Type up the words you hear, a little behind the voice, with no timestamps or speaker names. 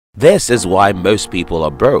This is why most people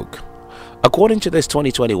are broke. According to this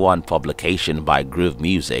 2021 publication by Groove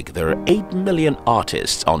Music, there are 8 million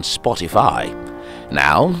artists on Spotify.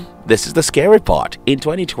 Now, this is the scary part. In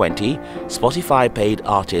 2020, Spotify paid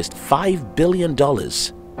artists $5 billion.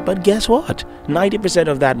 But guess what? 90%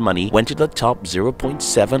 of that money went to the top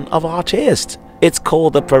 0.7 of artists. It's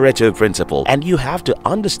called the Pareto Principle, and you have to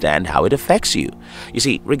understand how it affects you. You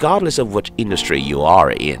see, regardless of which industry you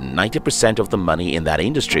are in, 90% of the money in that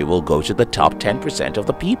industry will go to the top 10% of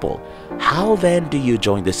the people. How then do you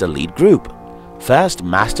join this elite group? First,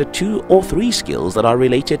 master 2 or 3 skills that are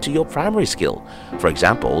related to your primary skill. For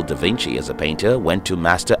example, Da Vinci as a painter went to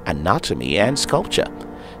master anatomy and sculpture.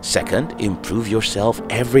 Second, improve yourself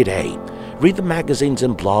every day. Read the magazines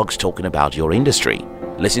and blogs talking about your industry.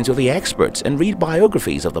 Listen to the experts and read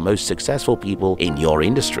biographies of the most successful people in your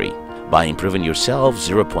industry. By improving yourself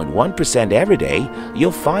 0.1% every day,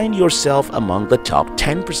 you'll find yourself among the top 10%.